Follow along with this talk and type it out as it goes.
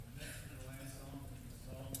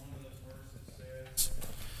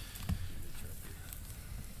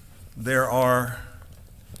There are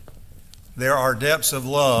depths of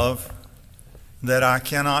love that I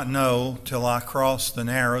cannot know till I cross the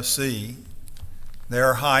narrow sea. There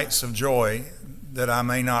are heights of joy that I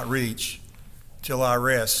may not reach till I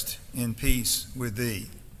rest in peace with thee.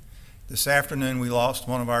 This afternoon we lost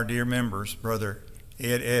one of our dear members, Brother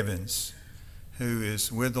Ed Evans, who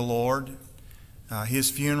is with the Lord. His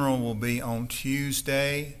funeral will be on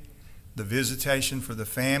Tuesday. The visitation for the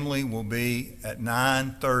family will be at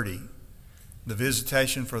 9:30. The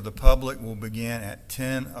visitation for the public will begin at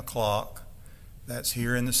 10 o'clock. That's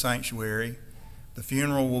here in the sanctuary. The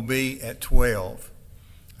funeral will be at 12.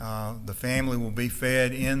 The family will be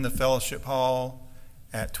fed in the fellowship hall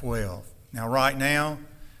at 12. Now, right now,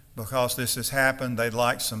 because this has happened, they'd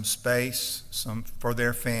like some space for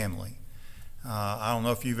their family. I don't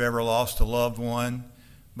know if you've ever lost a loved one,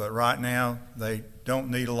 but right now they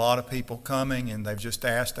don't need a lot of people coming, and they've just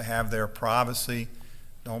asked to have their privacy.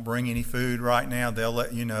 Don't bring any food right now. They'll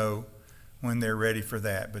let you know when they're ready for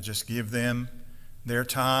that. But just give them their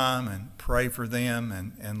time and pray for them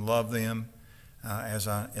and love them as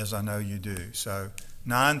I know you do. So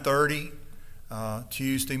 9:30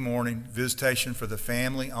 Tuesday morning, visitation for the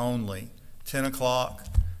family only. 10 o'clock,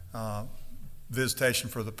 visitation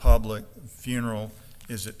for the public. Funeral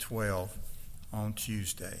is at 12 on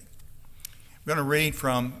Tuesday. We're going to read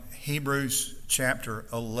from Hebrews chapter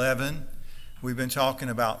 11. We've been talking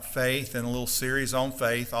about faith in a little series on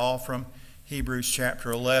faith, all from Hebrews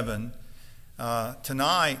chapter 11.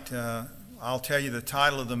 Tonight, I'll tell you the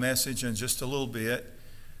title of the message in just a little bit.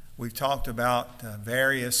 We've talked about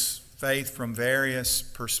various faith from various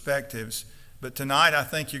perspectives, but tonight I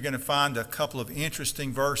think you're going to find a couple of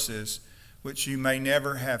interesting verses which you may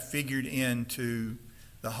never have figured into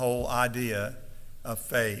the whole idea of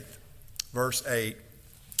faith. Verse 8,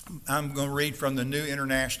 I'm going to read from the New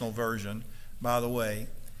International Version, by the way.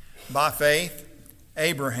 By faith,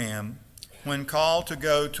 Abraham, when called to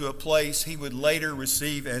go to a place he would later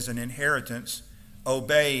receive as an inheritance,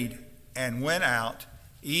 obeyed and went out,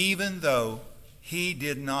 even though he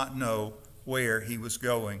did not know where he was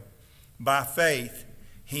going. By faith,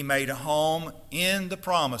 he made a home in the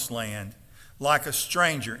promised land, like a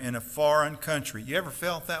stranger in a foreign country. You ever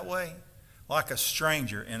felt that way? Like a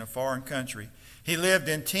stranger in a foreign country. He lived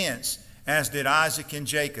in tents, as did Isaac and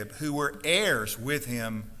Jacob, who were heirs with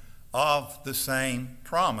him of the same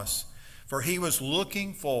promise. For he was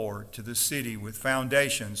looking forward to the city with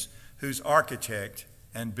foundations, whose architect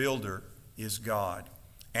and builder is God.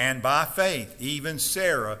 And by faith, even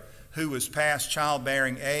Sarah, who was past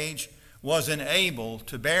childbearing age, was enabled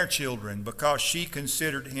to bear children, because she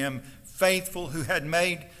considered him faithful who had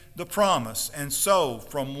made the promise. And so,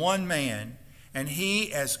 from one man, and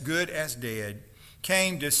he as good as dead,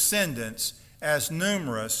 came descendants as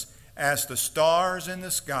numerous as the stars in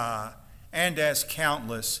the sky, and as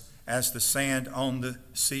countless as the sand on the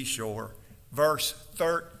seashore. Verse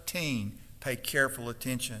 13, pay careful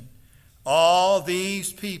attention. All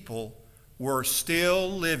these people were still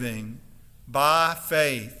living by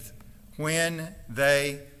faith when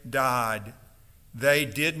they died. They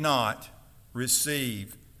did not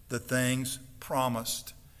receive the things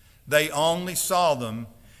promised. They only saw them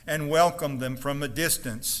and welcomed them from a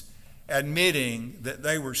distance, admitting that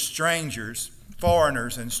they were strangers,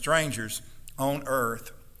 foreigners and strangers on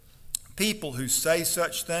earth. People who say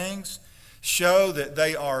such things show that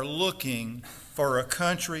they are looking for a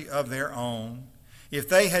country of their own. If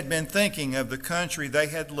they had been thinking of the country they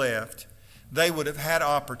had left, they would have had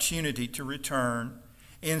opportunity to return.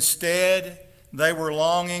 Instead, they were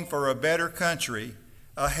longing for a better country,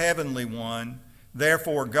 a heavenly one.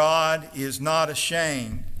 Therefore, God is not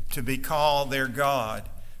ashamed to be called their God,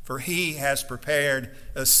 for he has prepared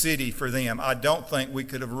a city for them. I don't think we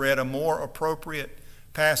could have read a more appropriate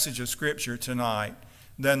passage of Scripture tonight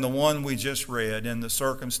than the one we just read in the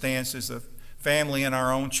circumstances the family in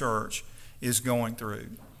our own church is going through.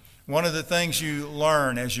 One of the things you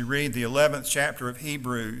learn as you read the 11th chapter of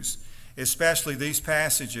Hebrews, especially these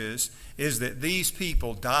passages, is that these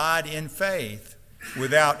people died in faith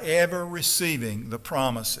without ever receiving the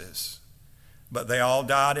promises. But they all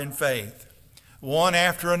died in faith. One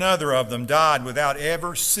after another of them died without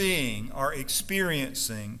ever seeing or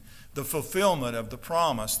experiencing the fulfillment of the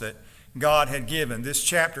promise that God had given. This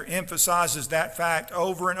chapter emphasizes that fact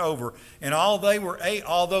over and over. And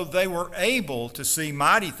although they were able to see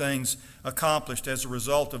mighty things accomplished as a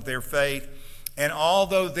result of their faith, and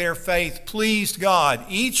although their faith pleased God,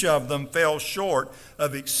 each of them fell short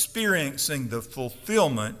of experiencing the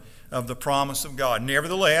fulfillment of the promise of God.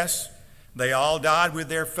 Nevertheless, they all died with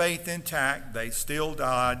their faith intact. They still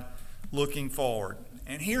died looking forward.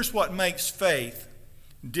 And here's what makes faith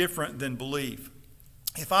different than belief.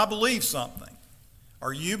 If I believe something,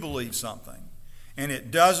 or you believe something, and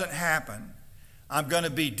it doesn't happen, I'm going to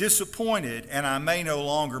be disappointed and I may no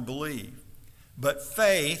longer believe. But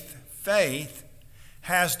faith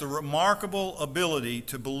has the remarkable ability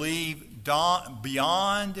to believe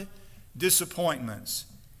beyond disappointments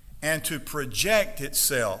and to project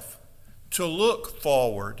itself, to look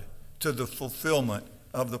forward to the fulfillment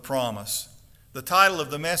of the promise. The title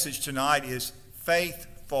of the message tonight is Faith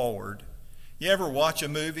Forward. You ever watch a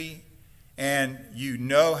movie and you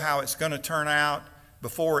know how it's going to turn out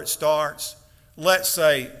before it starts? Let's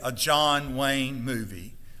say a John Wayne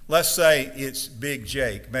movie. Let's say it's Big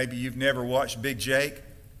Jake. Maybe you've never watched Big Jake.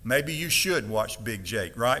 Maybe you should watch Big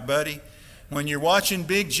Jake, right, buddy? When you're watching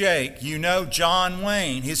Big Jake, you know John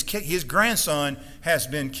Wayne, his grandson has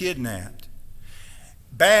been kidnapped.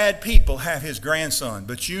 Bad people have his grandson,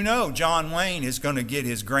 but you know John Wayne is going to get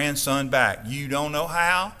his grandson back. You don't know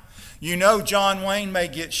how. You know John Wayne may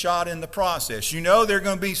get shot in the process. You know there are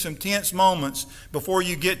going to be some tense moments before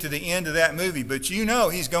you get to the end of that movie, but you know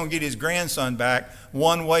he's going to get his grandson back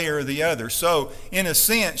one way or the other. So, in a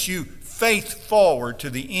sense, you faith forward to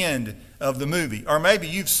the end of the movie. Or maybe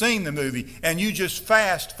you've seen the movie and you just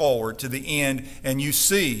fast forward to the end and you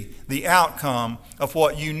see the outcome of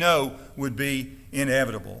what you know would be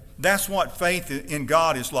inevitable. That's what faith in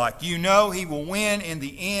God is like. You know He will win in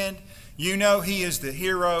the end. You know He is the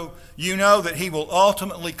hero. You know that He will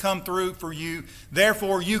ultimately come through for you.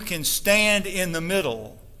 Therefore, you can stand in the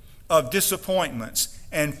middle of disappointments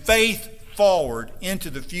and faith forward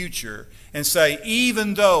into the future and say,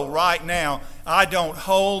 even though right now I don't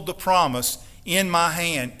hold the promise in my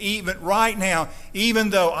hand, even right now,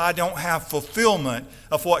 even though I don't have fulfillment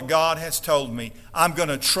of what God has told me, I'm going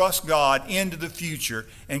to trust God into the future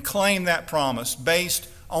and claim that promise based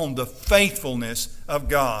on the faithfulness of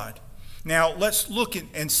God. Now, let's look at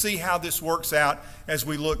and see how this works out as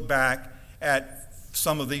we look back at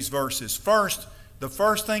some of these verses. First, the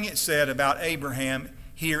first thing it said about Abraham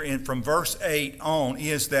here from verse 8 on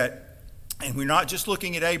is that, and we're not just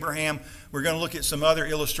looking at Abraham, we're going to look at some other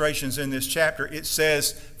illustrations in this chapter. It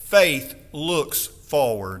says faith looks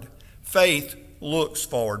forward. Faith looks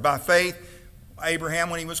forward. By faith,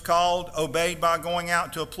 Abraham, when he was called, obeyed by going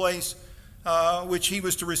out to a place which he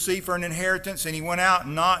was to receive for an inheritance, and he went out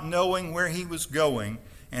not knowing where he was going.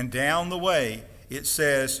 And down the way, it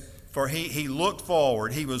says, for he looked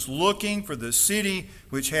forward. He was looking for the city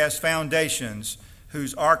which has foundations,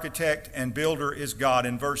 whose architect and builder is God.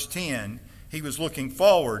 In verse 10, he was looking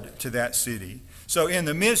forward to that city. So in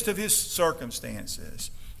the midst of his circumstances,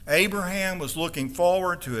 Abraham was looking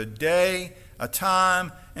forward to a day, a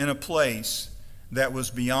time, and a place that was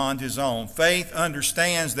beyond his own. Faith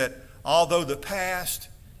understands that although the past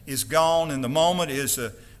is gone and the moment is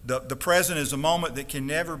the present is a moment that can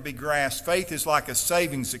never be grasped, faith is like a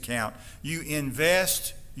savings account. You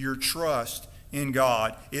invest your trust in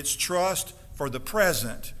God. It's trust for the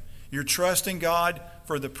present. You're trusting God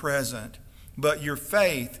for the present, but your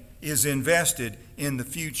faith is invested in the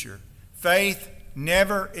future. Faith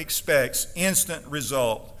never expects instant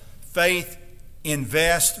result. Faith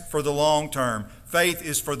invests for the long term. Faith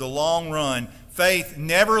is for the long run. Faith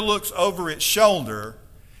never looks over its shoulder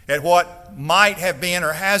at what might have been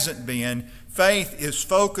or hasn't been. Faith is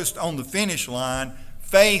focused on the finish line.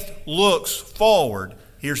 Faith looks forward.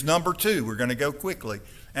 Here's number 2. We're going to go quickly.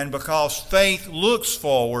 And because faith looks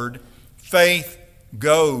forward, faith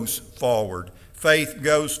goes forward. Faith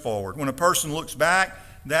goes forward. When a person looks back,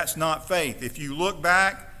 that's not faith. If you look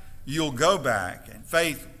back, you'll go back. And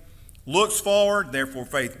faith looks forward, therefore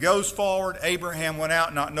faith goes forward. Abraham went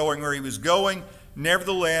out not knowing where he was going.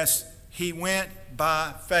 Nevertheless, he went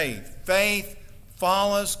by faith. Faith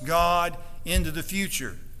follows God into the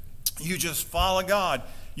future. You just follow God.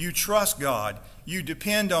 You trust God. You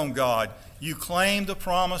depend on God. You claim the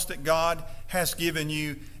promise that God has given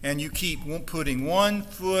you, and you keep putting one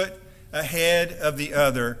foot ahead of the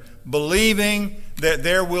other, believing that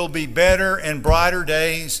there will be better and brighter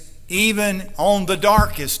days, even on the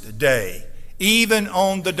darkest day. Even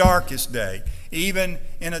on the darkest day. Even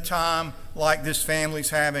in a time like this family's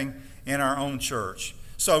having in our own church.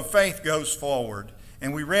 So faith goes forward.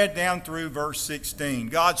 And we read down through verse 16.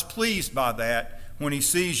 God's pleased by that when He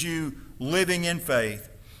sees you living in faith.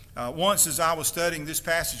 Once as I was studying this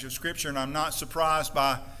passage of Scripture, and I'm not surprised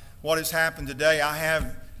by what has happened today, I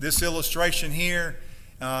have this illustration here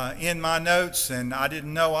in my notes, and I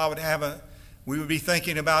didn't know we would be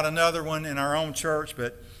thinking about another one in our own church,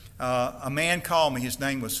 but a man called me. His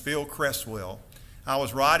name was Phil Cresswell. I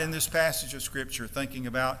was right in this passage of Scripture thinking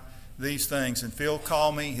about these things, and Phil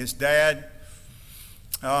called me. His dad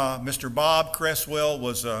Mr. Bob Cresswell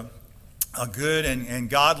was a good and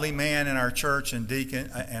godly man in our church and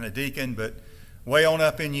a deacon, but way on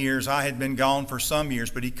up in years. I had been gone for some years,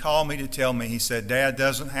 but he called me to tell me, he said, Dad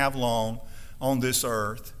doesn't have long on this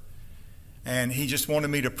earth. And he just wanted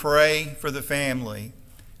me to pray for the family.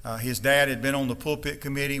 His dad had been on the pulpit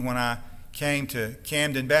committee when I came to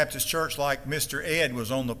Camden Baptist Church, like Mr. Ed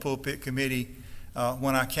was on the pulpit committee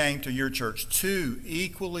when I came to your church. Two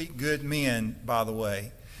equally good men, by the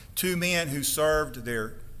way. Two men who served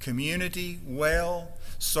their community well,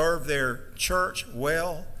 served their church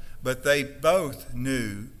well, but they both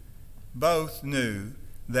knew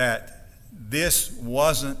that this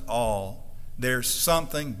wasn't all. There's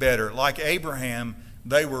something better. Like Abraham,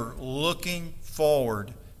 they were looking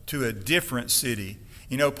forward to a different city.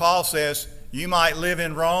 You know, Paul says, you might live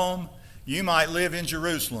in Rome, you might live in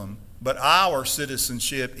Jerusalem, but our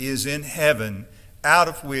citizenship is in heaven, out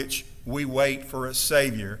of which we wait for a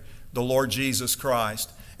Savior, the Lord Jesus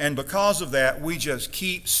Christ. And because of that, we just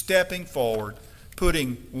keep stepping forward,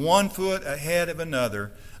 putting one foot ahead of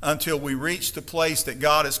another until we reach the place that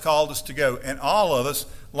God has called us to go. And all of us,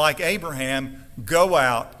 like Abraham, go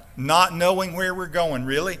out not knowing where we're going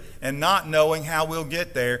really and not knowing how we'll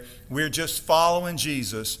get there. We're just following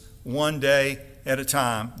Jesus one day at a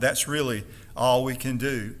time. That's really all we can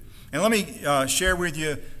do. And let me share with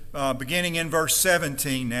you, beginning in verse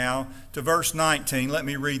 17 now to verse 19. Let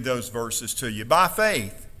me read those verses to you. By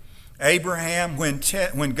faith, Abraham,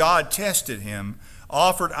 when God tested him,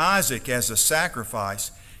 offered Isaac as a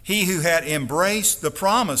sacrifice. He who had embraced the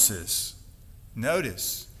promises,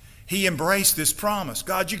 notice, he embraced this promise.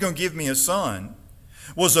 God, you're going to give me a son.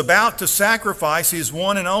 Was about to sacrifice his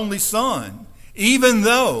one and only son, even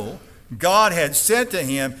though God had said to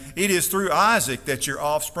him, it is through Isaac that your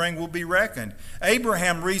offspring will be reckoned.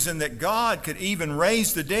 Abraham reasoned that God could even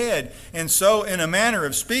raise the dead, and so in a manner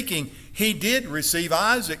of speaking, he did receive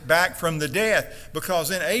Isaac back from the death,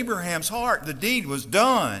 because in Abraham's heart the deed was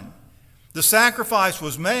done. The sacrifice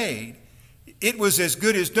was made. It was as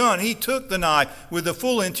good as done. He took the knife with the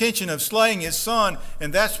full intention of slaying his son,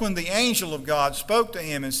 and that's when the angel of God spoke to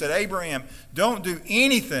him and said, Abraham, don't do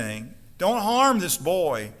anything. Don't harm this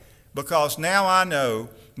boy, because now I know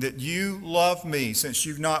that you love me, since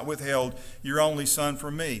you've not withheld your only son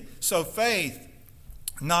from me. So faith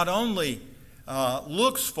not only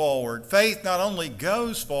looks forward, faith not only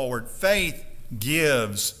goes forward, faith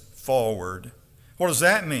gives forward. What does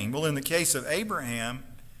that mean? Well, in the case of Abraham,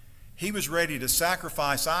 he was ready to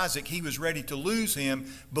sacrifice Isaac. He was ready to lose him,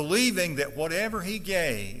 believing that whatever he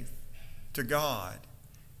gave to God,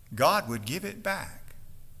 God would give it back.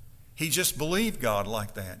 He just believed God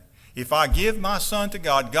like that. If I give my son to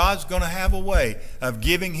God, God's going to have a way of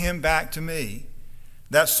giving him back to me.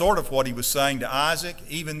 That's sort of what he was saying to Isaac,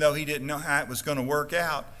 even though he didn't know how it was going to work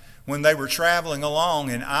out. When they were traveling along,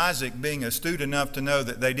 and Isaac, being astute enough to know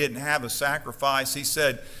that they didn't have a sacrifice, he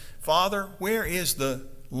said, Father, where is the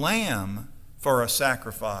lamb for a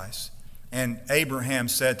sacrifice? And Abraham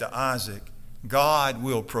said to Isaac, God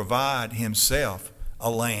will provide himself a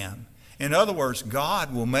lamb. In other words,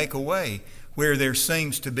 God will make a way where there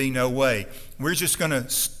seems to be no way. We're just going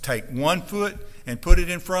to take one foot and put it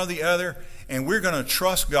in front of the other, and we're going to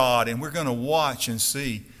trust God, and we're going to watch and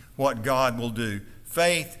see what God will do.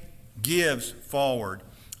 Faith gives forward.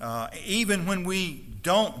 Even when we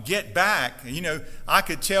don't get back, you know, I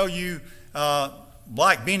could tell you,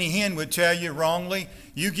 like Benny Hinn would tell you wrongly,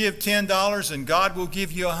 you give $10 and God will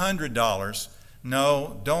give you $100.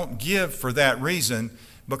 No, don't give for that reason,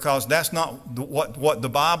 because that's not what the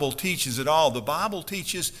Bible teaches at all. The Bible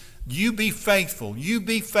teaches you be faithful. You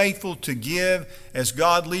be faithful to give as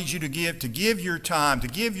God leads you to give your time, to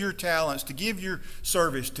give your talents, to give your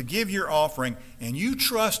service, to give your offering, and you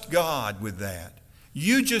trust God with that.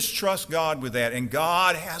 You just trust God with that, and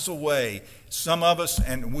God has a way. Some of us,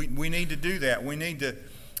 and we need to do that. We need to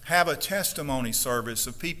have a testimony service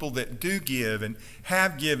of people that do give and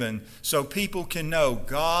have given, so people can know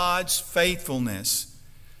God's faithfulness,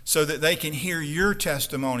 so that they can hear your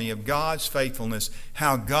testimony of God's faithfulness,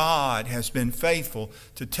 how God has been faithful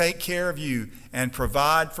to take care of you and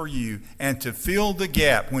provide for you and to fill the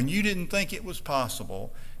gap when you didn't think it was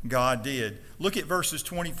possible. God did. Look at verses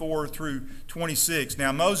 24 through 26.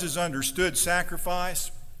 Now, Moses understood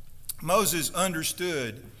sacrifice. Moses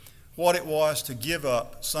understood what it was to give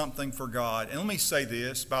up something for God. And let me say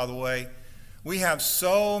this, by the way. We have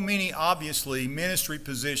so many, obviously, ministry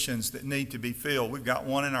positions that need to be filled. We've got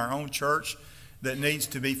one in our own church that needs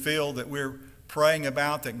to be filled, that we're praying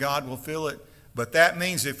about, that God will fill it. But that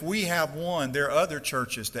means if we have one, there are other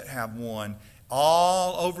churches that have one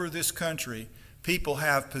all over this country. People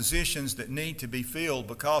have positions that need to be filled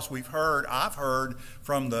because I've heard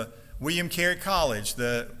from the William Carey College,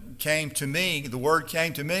 the word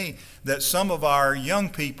came to me that some of our young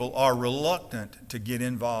people are reluctant to get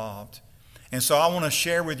involved. And so I want to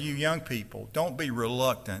share with you young people, don't be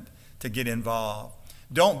reluctant to get involved.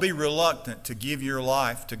 Don't be reluctant to give your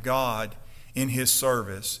life to God in His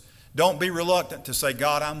service. Don't be reluctant to say,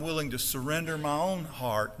 God, I'm willing to surrender my own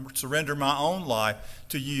heart, surrender my own life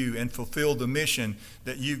to you and fulfill the mission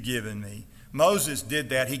that you've given me. Moses did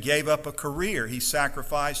that. He gave up a career. He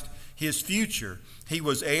sacrificed his future. He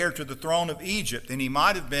was heir to the throne of Egypt, and he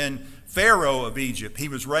might have been Pharaoh of Egypt. He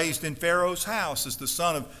was raised in Pharaoh's house as the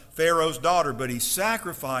son of Pharaoh's daughter, but he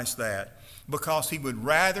sacrificed that because he would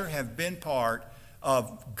rather have been part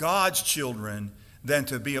of God's children than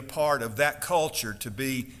to be a part of that culture, to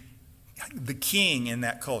be the king in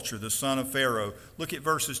that culture, the son of Pharaoh. Look at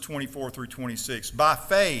verses 24 through 26. By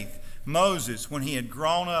faith, Moses, when he had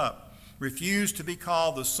grown up, refused to be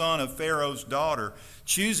called the son of Pharaoh's daughter,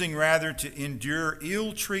 choosing rather to endure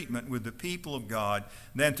ill treatment with the people of God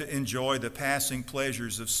than to enjoy the passing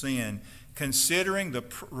pleasures of sin, considering the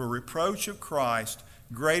reproach of Christ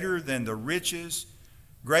greater riches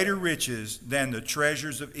than the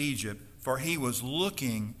treasures of Egypt, for he was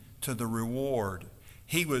looking to the reward.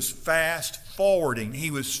 He was fast forwarding.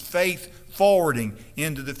 He was faith forwarding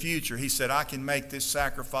into the future. He said, I can make this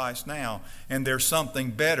sacrifice now, and there's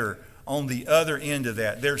something better on the other end of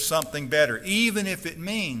that. There's something better, even if it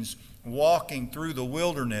means walking through the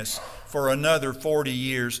wilderness for another 40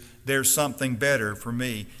 years. There's something better for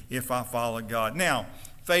me if I follow God. Now,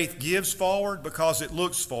 faith gives forward because it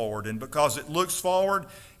looks forward, and because it looks forward,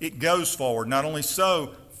 it goes forward. Not only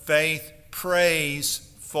so, faith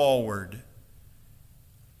prays forward.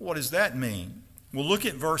 What does that mean? Well, look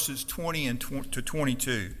at verses 20 to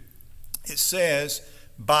 22. It says,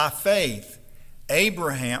 by faith,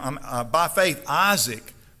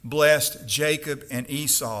 Isaac blessed Jacob and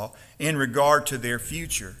Esau in regard to their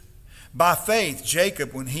future. By faith,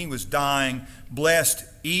 Jacob, when he was dying, blessed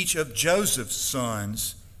each of Joseph's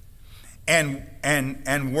sons and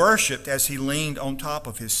worshipped as he leaned on top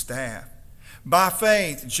of his staff. By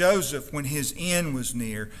faith, Joseph, when his end was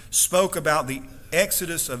near, spoke about the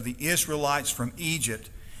exodus of the Israelites from Egypt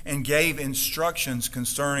and gave instructions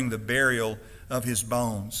concerning the burial of his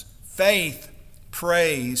bones. Faith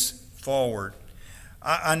prays forward.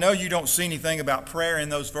 I know you don't see anything about prayer in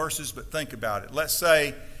those verses, but think about it. Let's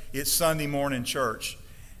say it's Sunday morning church.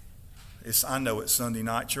 I know it's Sunday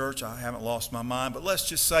night church. I haven't lost my mind, but let's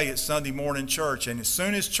just say it's Sunday morning church. And as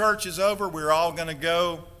soon as church is over, we're all going to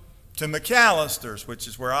go to McAllister's, which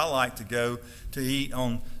is where I like to go to eat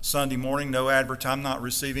on Sunday morning. No advertising. I'm not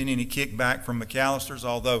receiving any kickback from McAllister's,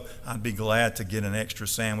 although I'd be glad to get an extra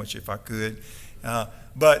sandwich if I could.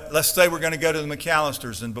 But let's say we're going to go to the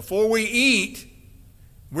McAllister's, and before we eat,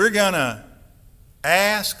 we're going to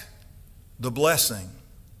ask the blessing.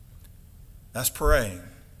 That's praying.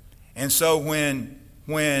 And so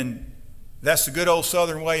when that's the good old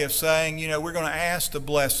Southern way of saying, we're going to ask the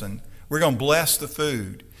blessing. We're going to bless the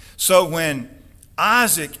food. So when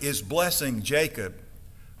Isaac is blessing Jacob,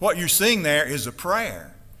 what you're seeing there is a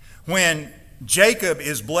prayer. When Jacob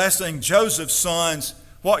is blessing Joseph's sons,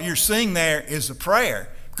 what you're seeing there is a prayer,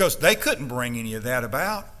 because they couldn't bring any of that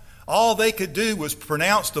about. All they could do was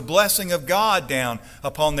pronounce the blessing of God down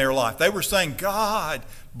upon their life. They were saying, God,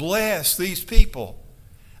 bless these people.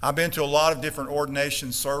 I've been to a lot of different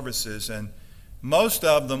ordination services, and most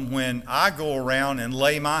of them, when I go around and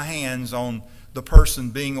lay my hands on the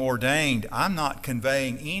person being ordained, I'm not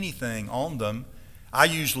conveying anything on them. I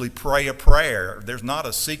usually pray a prayer. There's not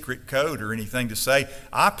a secret code or anything to say.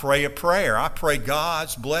 I pray a prayer. I pray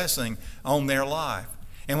God's blessing on their life.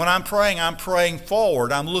 And when I'm praying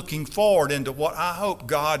forward. I'm looking forward into what I hope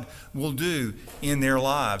God will do in their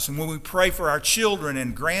lives. And when we pray for our children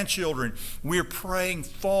and grandchildren, we're praying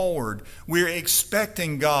forward. We're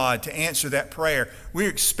expecting God to answer that prayer. We're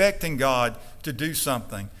expecting God to do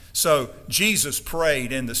something. So Jesus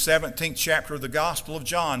prayed in the 17th chapter of the Gospel of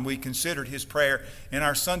John. We considered his prayer in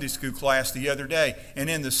our Sunday school class the other day. And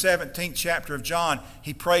in the 17th chapter of John,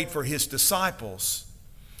 he prayed for his disciples.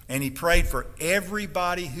 And he prayed for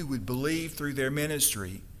everybody who would believe through their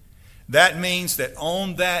ministry. That means that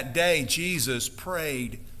on that day, Jesus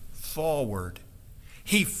prayed forward.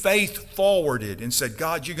 He faith forwarded and said,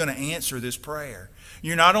 God, you're going to answer this prayer.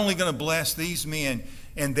 You're not only going to bless these men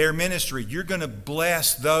and their ministry, you're going to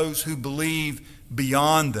bless those who believe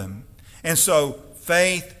beyond them. And so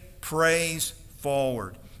faith prays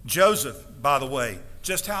forward. Joseph, by the way,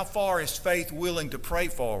 just how far is faith willing to pray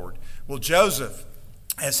forward? Well, Joseph,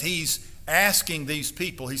 as he's asking these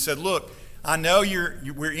people, he said, look, I know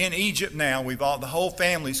we're in Egypt now. The whole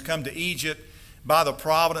family's come to Egypt by the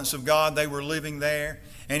providence of God. They were living there.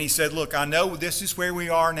 And he said, look, I know this is where we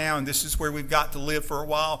are now, and this is where we've got to live for a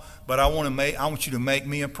while, but I want you to make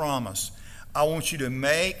me a promise. I want you to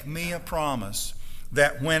make me a promise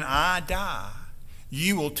that when I die,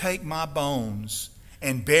 you will take my bones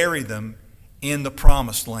and bury them in the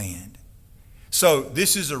promised land. So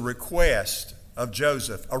this is a request of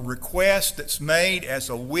Joseph, a request that's made as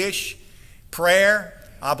a wish prayer.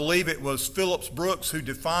 I believe it was Phillips Brooks who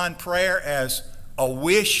defined prayer as a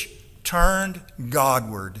wish turned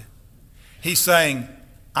Godward. He's saying,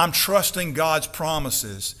 I'm trusting God's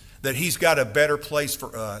promises that He's got a better place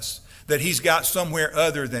for us, that He's got somewhere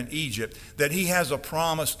other than Egypt, that He has a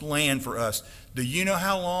promised land for us. Do you know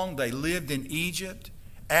how long they lived in Egypt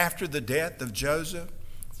after the death of Joseph?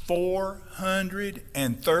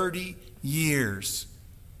 430 years.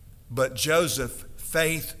 But Joseph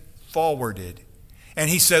faith forwarded. And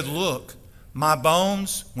he said, look, my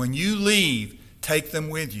bones, when you leave, take them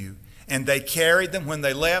with you. And they carried them. When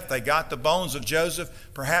they left, they got the bones of Joseph.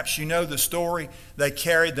 Perhaps you know the story. They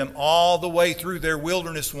carried them all the way through their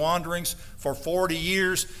wilderness wanderings for 40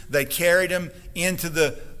 years. They carried them into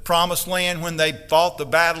the promised land. When they fought the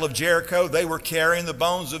battle of Jericho, they were carrying the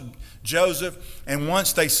bones of Joseph. And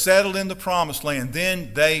once they settled in the promised land,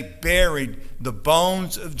 then they buried the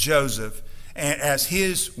bones of Joseph, and as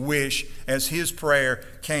his wish, as his prayer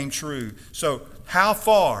came true. So how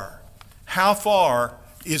far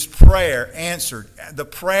is prayer answered? The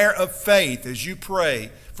prayer of faith as you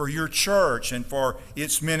pray for your church and for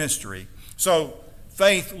its ministry. So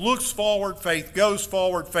faith looks forward, faith goes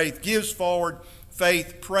forward, faith gives forward,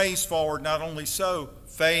 faith prays forward. Not only so,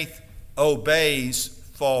 faith obeys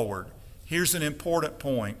forward. Here's an important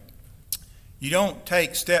point. You don't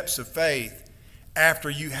take steps of faith after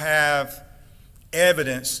you have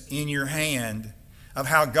evidence in your hand of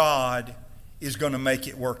how God is going to make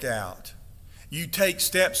it work out. You take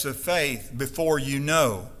steps of faith before you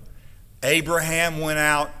know. Abraham went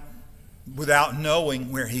out without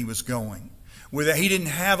knowing where he was going. He didn't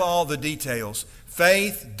have all the details.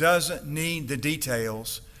 Faith doesn't need the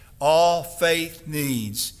details. All faith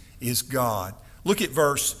needs is God. Look at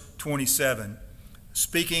verse 27.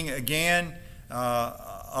 Speaking again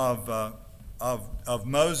of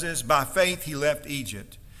Moses, by faith he left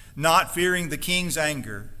Egypt, not fearing the king's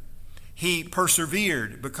anger. He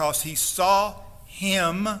persevered because he saw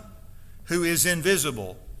him who is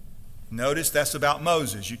invisible. Notice that's about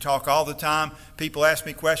Moses. You talk all the time. People ask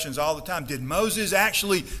me questions all the time. Did Moses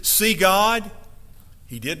actually see God?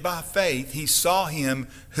 He did by faith. He saw him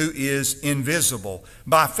who is invisible.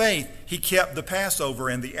 By faith, he kept the Passover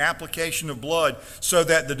and the application of blood so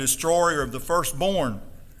that the destroyer of the firstborn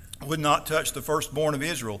would not touch the firstborn of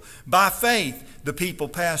Israel. By faith, the people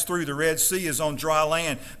passed through the Red Sea as on dry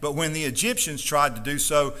land, but when the Egyptians tried to do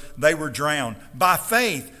so, they were drowned. By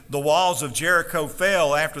faith, the walls of Jericho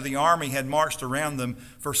fell after the army had marched around them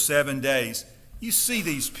for 7 days. You see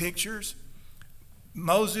these pictures?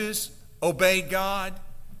 Moses obeyed God.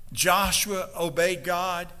 Joshua obeyed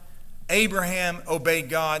God. Abraham obeyed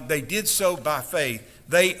God. They did so by faith.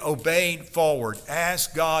 They obeyed forward as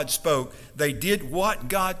God spoke. They did what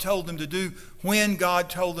God told them to do when God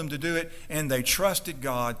told them to do it, and they trusted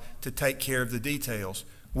God to take care of the details.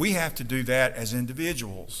 We have to do that as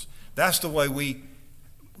individuals. That's the way we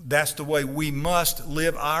must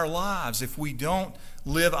live our lives. If we don't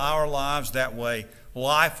live our lives that way,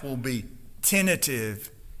 life will be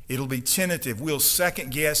tentative. It'll be tentative. We'll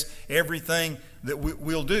second guess everything that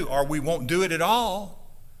we'll do, or we won't do it at all.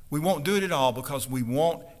 We won't do it at all because we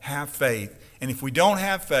won't have faith. And if we don't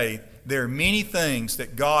have faith, there are many things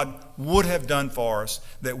that God would have done for us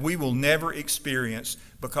that we will never experience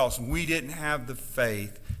because we didn't have the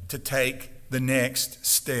faith to take the next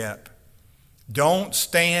step. Don't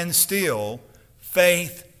stand still.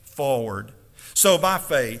 Faith forward. So by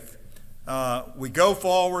faith, we go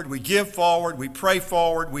forward, we give forward, we pray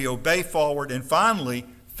forward, we obey forward, and finally,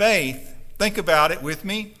 faith, think about it with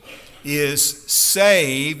me, is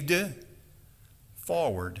saved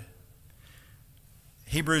forward.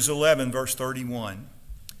 Hebrews 11, verse 31.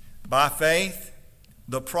 By faith,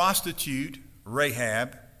 the prostitute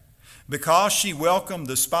Rahab, because she welcomed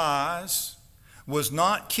the spies, was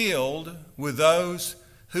not killed with those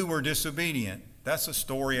who were disobedient. That's a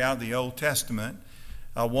story out of the Old Testament.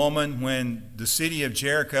 A woman, when the city of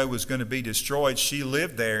Jericho was going to be destroyed, she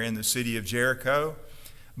lived there in the city of Jericho.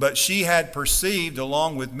 But she had perceived,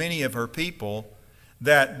 along with many of her people,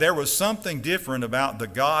 that there was something different about the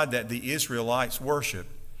God that the Israelites worshiped.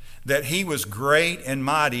 That He was great and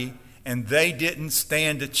mighty, and they didn't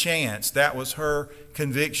stand a chance. That was her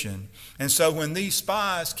conviction. And so when these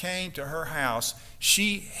spies came to her house,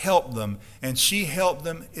 she helped them, and she helped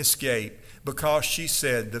them escape because she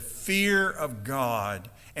said, the fear of God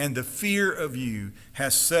and the fear of you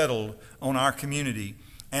has settled on our community.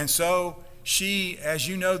 And so she, as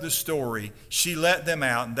you know the story, she let them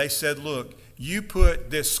out, and they said, look, you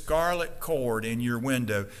put this scarlet cord in your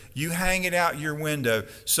window. You hang it out your window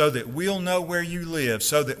so that we'll know where you live,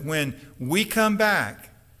 so that when we come back,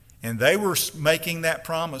 and they were making that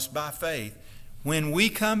promise by faith, when we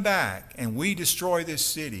come back and we destroy this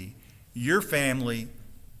city, your family,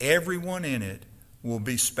 everyone in it, will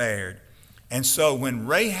be spared. And so when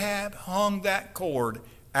Rahab hung that cord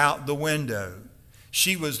out the window,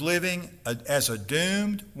 she was living as a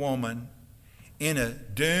doomed woman in a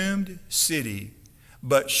doomed city,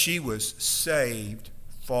 but she was saved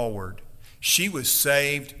forward. She was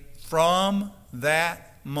saved from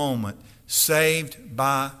that moment, saved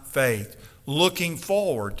by faith, looking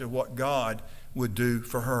forward to what God would do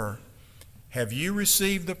for her. Have you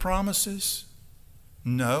received the promises?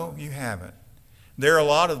 No, you haven't. There are a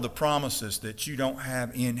lot of the promises that you don't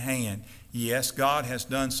have in hand. Yes, God has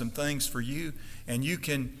done some things for you, and you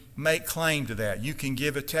can make claim to that. You can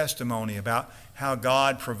give a testimony about how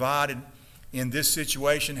God provided in this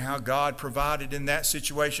situation, how God provided in that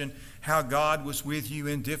situation, how God was with you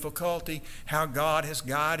in difficulty, how God has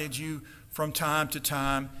guided you from time to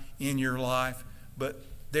time in your life. But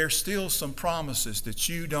there's still some promises that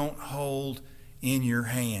you don't hold in your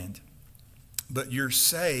hand. But you're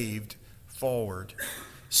saved forward.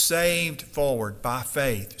 Saved forward by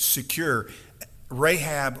faith, secure.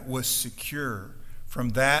 Rahab was secure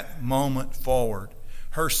from that moment forward.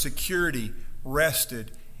 Her security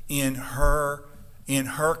rested in her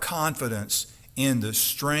confidence in the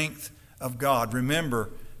strength of God.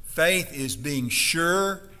 Remember, faith is being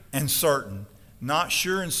sure and certain. Not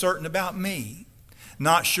sure and certain about me.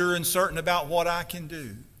 Not sure and certain about what I can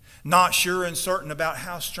do. Not sure and certain about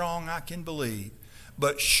how strong I can believe.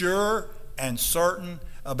 But sure and certain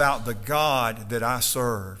about the God that I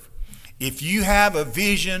serve. If you have a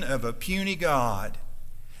vision of a puny God,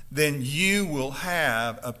 then you will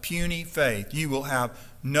have a puny faith. You will have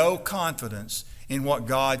no confidence in what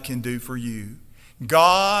God can do for you.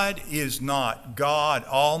 God is not God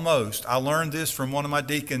almost. I learned this from one of my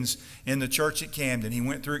deacons in the church at Camden. He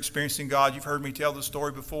went through experiencing God. You've heard me tell the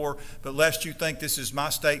story before, but lest you think this is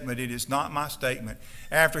my statement, it is not my statement.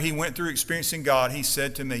 After he went through experiencing God, he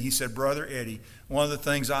said to me, he said, Brother Eddie, one of the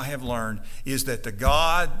things I have learned is that the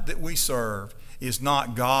God that we serve is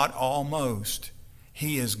not God almost.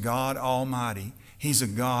 He is God Almighty. He's a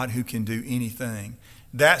God who can do anything.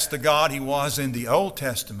 That's the God he was in the Old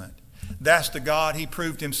Testament. That's the God he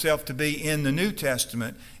proved himself to be in the New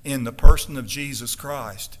Testament in the person of Jesus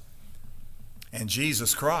Christ. And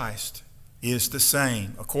Jesus Christ is the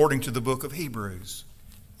same, according to the book of Hebrews,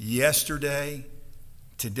 yesterday,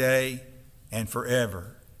 today, and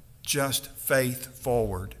forever. Just faith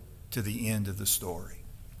forward to the end of the story.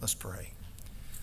 Let's pray.